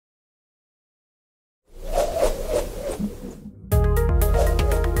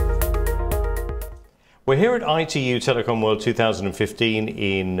We're here at ITU Telecom World 2015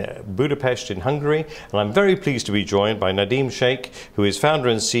 in Budapest in Hungary, and I'm very pleased to be joined by Nadeem Shaikh, who is founder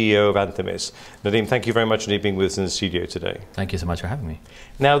and CEO of Anthemis. Nadeem, thank you very much for being with us in the studio today. Thank you so much for having me.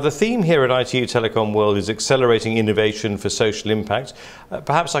 Now, the theme here at ITU Telecom World is accelerating innovation for social impact.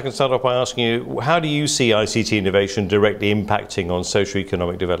 Perhaps I can start off by asking you, how do you see ICT innovation directly impacting on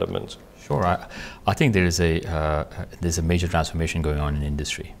socio-economic development? Sure. I think there's a major transformation going on in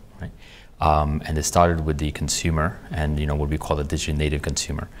industry, right? And it started with the consumer and what we call the digital native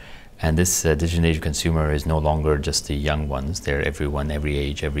consumer. And this digital native consumer is no longer just the young ones. They're everyone, every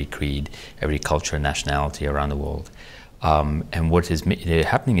age, every creed, every culture, nationality around the world. And what is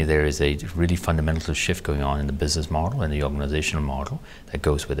happening there is a really fundamental shift going on in the business model and the organizational model that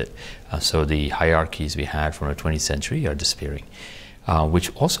goes with it. So the hierarchies we had from the 20th century are disappearing.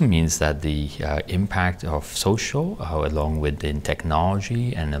 Which also means that the impact of social, along with the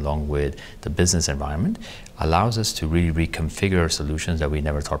technology and along with the business environment, allows us to really reconfigure solutions that we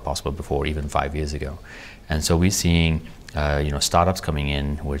never thought possible before, even 5 years ago. And so we're seeing startups coming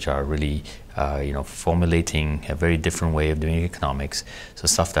in, which are really formulating a very different way of doing economics. So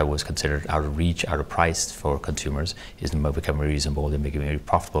stuff that was considered out of reach, out of price for consumers is becoming reasonable. They're making very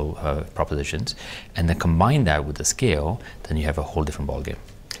profitable propositions, and then combine that with the scale, then you have a whole different ballgame.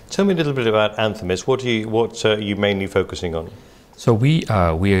 Tell me a little bit about Anthemis. What are you mainly focusing on? So we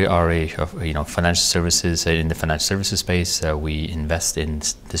are a financial services in the financial services space. We invest in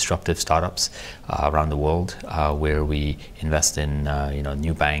disruptive startups around the world, where we invest in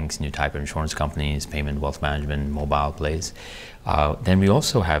new banks, new type of insurance companies, payment, wealth management, mobile plays. Then we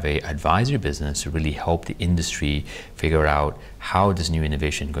also have a advisory business to really help the industry figure out how this new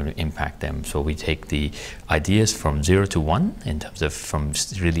innovation is going to impact them. So we take the ideas from 0 to 1 in terms of from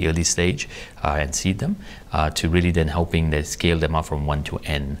really early stage and seed them to really then helping them scale them up from 1 to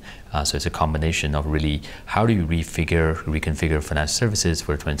N. So it's a combination of really how do you reconfigure financial services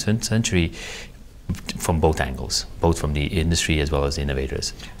for the 20th century from both angles, both from the industry as well as the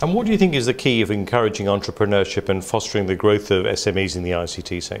innovators. And what do you think is the key of encouraging entrepreneurship and fostering the growth of SMEs in the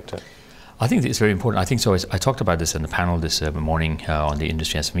ICT sector? I think it's very important. I think so. I talked about this in the panel this morning on the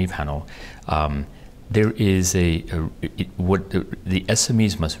industry SME panel. There is what the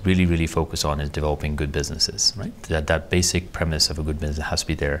SMEs must really focus on is developing good businesses, right? That basic premise of a good business has to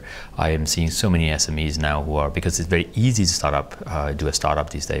be there. I am seeing so many SMEs now who are, because it's very easy to start up, do a startup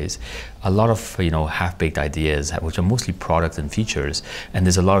these days. A lot of half-baked ideas, which are mostly products and features, and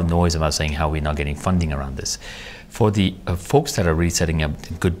there's a lot of noise about saying how we're not getting funding around this. For the folks that are really setting up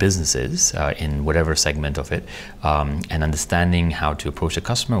good businesses in whatever segment of it, and understanding how to approach the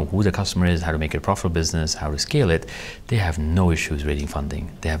customer, who the customer is, how to make it a profitable business, how to scale it, they have no issues raising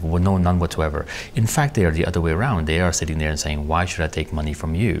funding. They have none whatsoever. In fact, they are the other way around. They are sitting there and saying, why should I take money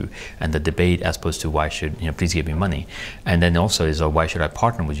from you? And the debate as opposed to why should, please give me money. And then also is, why should I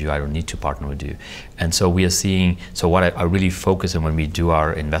partner with you? I don't need to partner with you. And so we are seeing, so what I really focus on when we do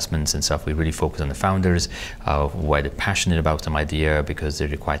our investments and stuff, we really focus on the founders, why they're passionate about some idea, because they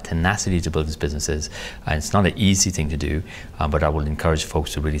require tenacity to build these businesses. And it's not an easy thing to do, but I will encourage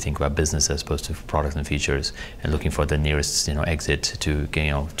folks to really think about business as opposed to products and features, and looking for the nearest exit to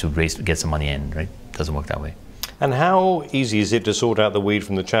get some money in. Right? It doesn't work that way. And how easy is it to sort out the weed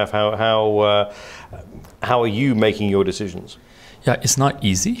from the chaff? How are you making your decisions? Yeah, it's not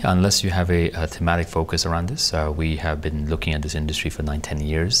easy unless you have a thematic focus around this. We have been looking at this industry for 9-10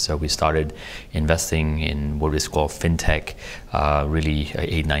 years. So we started investing in what is called fintech really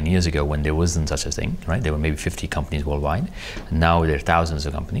 8-9 years ago, when there wasn't such a thing, right? There were maybe 50 companies worldwide. Now there are thousands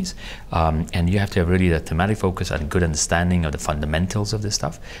of companies. And you have to have really the thematic focus and a good understanding of the fundamentals of this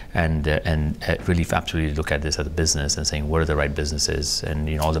stuff, and really absolutely look at this as a business and saying, what are the right businesses,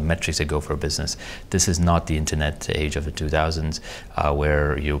 and all the metrics that go for a business. This is not the internet age of the 2000s.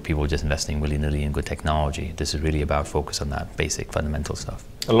 Where people are just investing willy-nilly in good technology. This is really about focus on that basic fundamental stuff.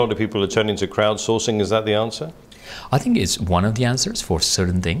 A lot of people are turning to crowdsourcing. Is that the answer? I think it's one of the answers for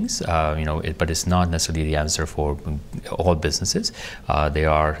certain things, but it's not necessarily the answer for all businesses. There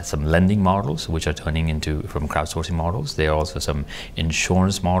are some lending models which are turning into from crowdsourcing models. There are also some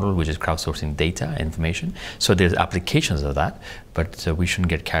insurance model which is crowdsourcing data information. So there's applications of that, but we shouldn't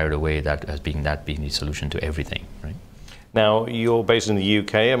get carried away as being the solution to everything, right? Now, you're based in the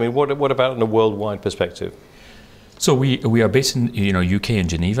UK. I mean, what about in a worldwide perspective? So we are based in UK and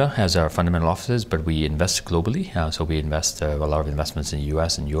Geneva as our fundamental offices, but we invest globally. So we invest a lot of investments in the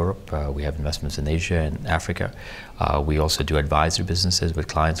US and Europe. We have investments in Asia and Africa. We also do advisory businesses with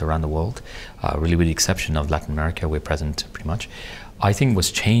clients around the world. Really with the exception of Latin America, we're present pretty much. I think what's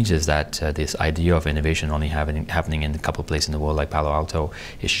changed is that this idea of innovation only happening in a couple of places in the world, like Palo Alto,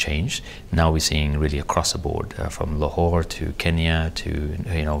 is changed. Now we're seeing really across the board, from Lahore to Kenya to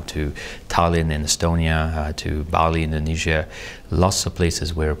to Tallinn in Estonia to Bali, Indonesia. Lots of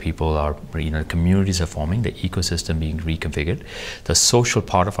places where people are, communities are forming, the ecosystem being reconfigured. The social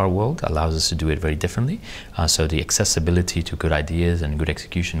part of our world allows us to do it very differently. So the accessibility to good ideas and good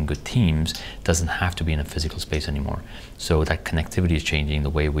execution, good teams, doesn't have to be in a physical space anymore. So that connectivity is changing the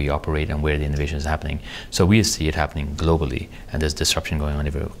way we operate and where the innovation is happening. So we see it happening globally, and there's disruption going on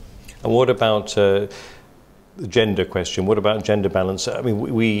everywhere. And what about the gender question? What about gender balance? I mean,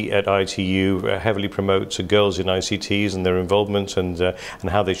 we at ITU heavily promote girls in ICTs and their involvement and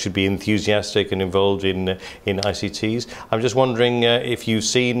how they should be enthusiastic and involved in ICTs. I'm just wondering if you've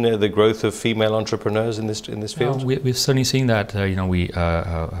seen the growth of female entrepreneurs in this field. We've certainly seen that.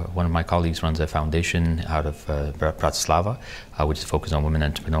 One of my colleagues runs a foundation out of Bratislava, which is focused on women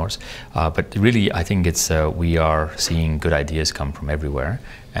entrepreneurs. But really, I think it's we are seeing good ideas come from everywhere,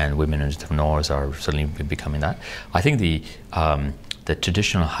 and women entrepreneurs are certainly becoming that. I think the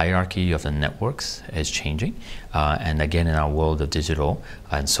traditional hierarchy of the networks is changing, and again, in our world of digital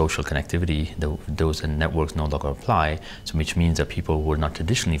and social connectivity, those networks no longer apply. So, which means that people who are not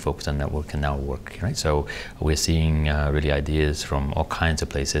traditionally focused on network can now work. Right. So, we're seeing really ideas from all kinds of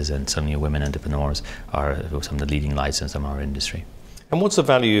places, and certainly women entrepreneurs are some of the leading lights in some of our industry. And what's the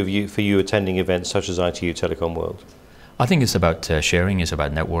value for you attending events such as ITU Telecom World? I think it's about sharing, it's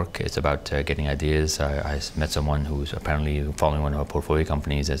about network, it's about getting ideas. I met someone who's apparently following one of our portfolio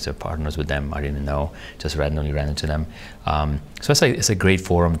companies as partners with them. I didn't even know, just randomly ran into them. So it's a great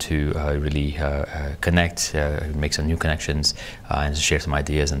forum to really connect, make some new connections, and share some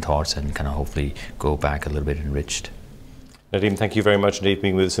ideas and thoughts, and kind of hopefully go back a little bit enriched. Nadeem, thank you very much indeed for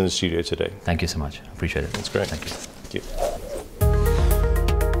being with us in the studio today. Thank you so much. I appreciate it. That's great. Thank you. Thank you.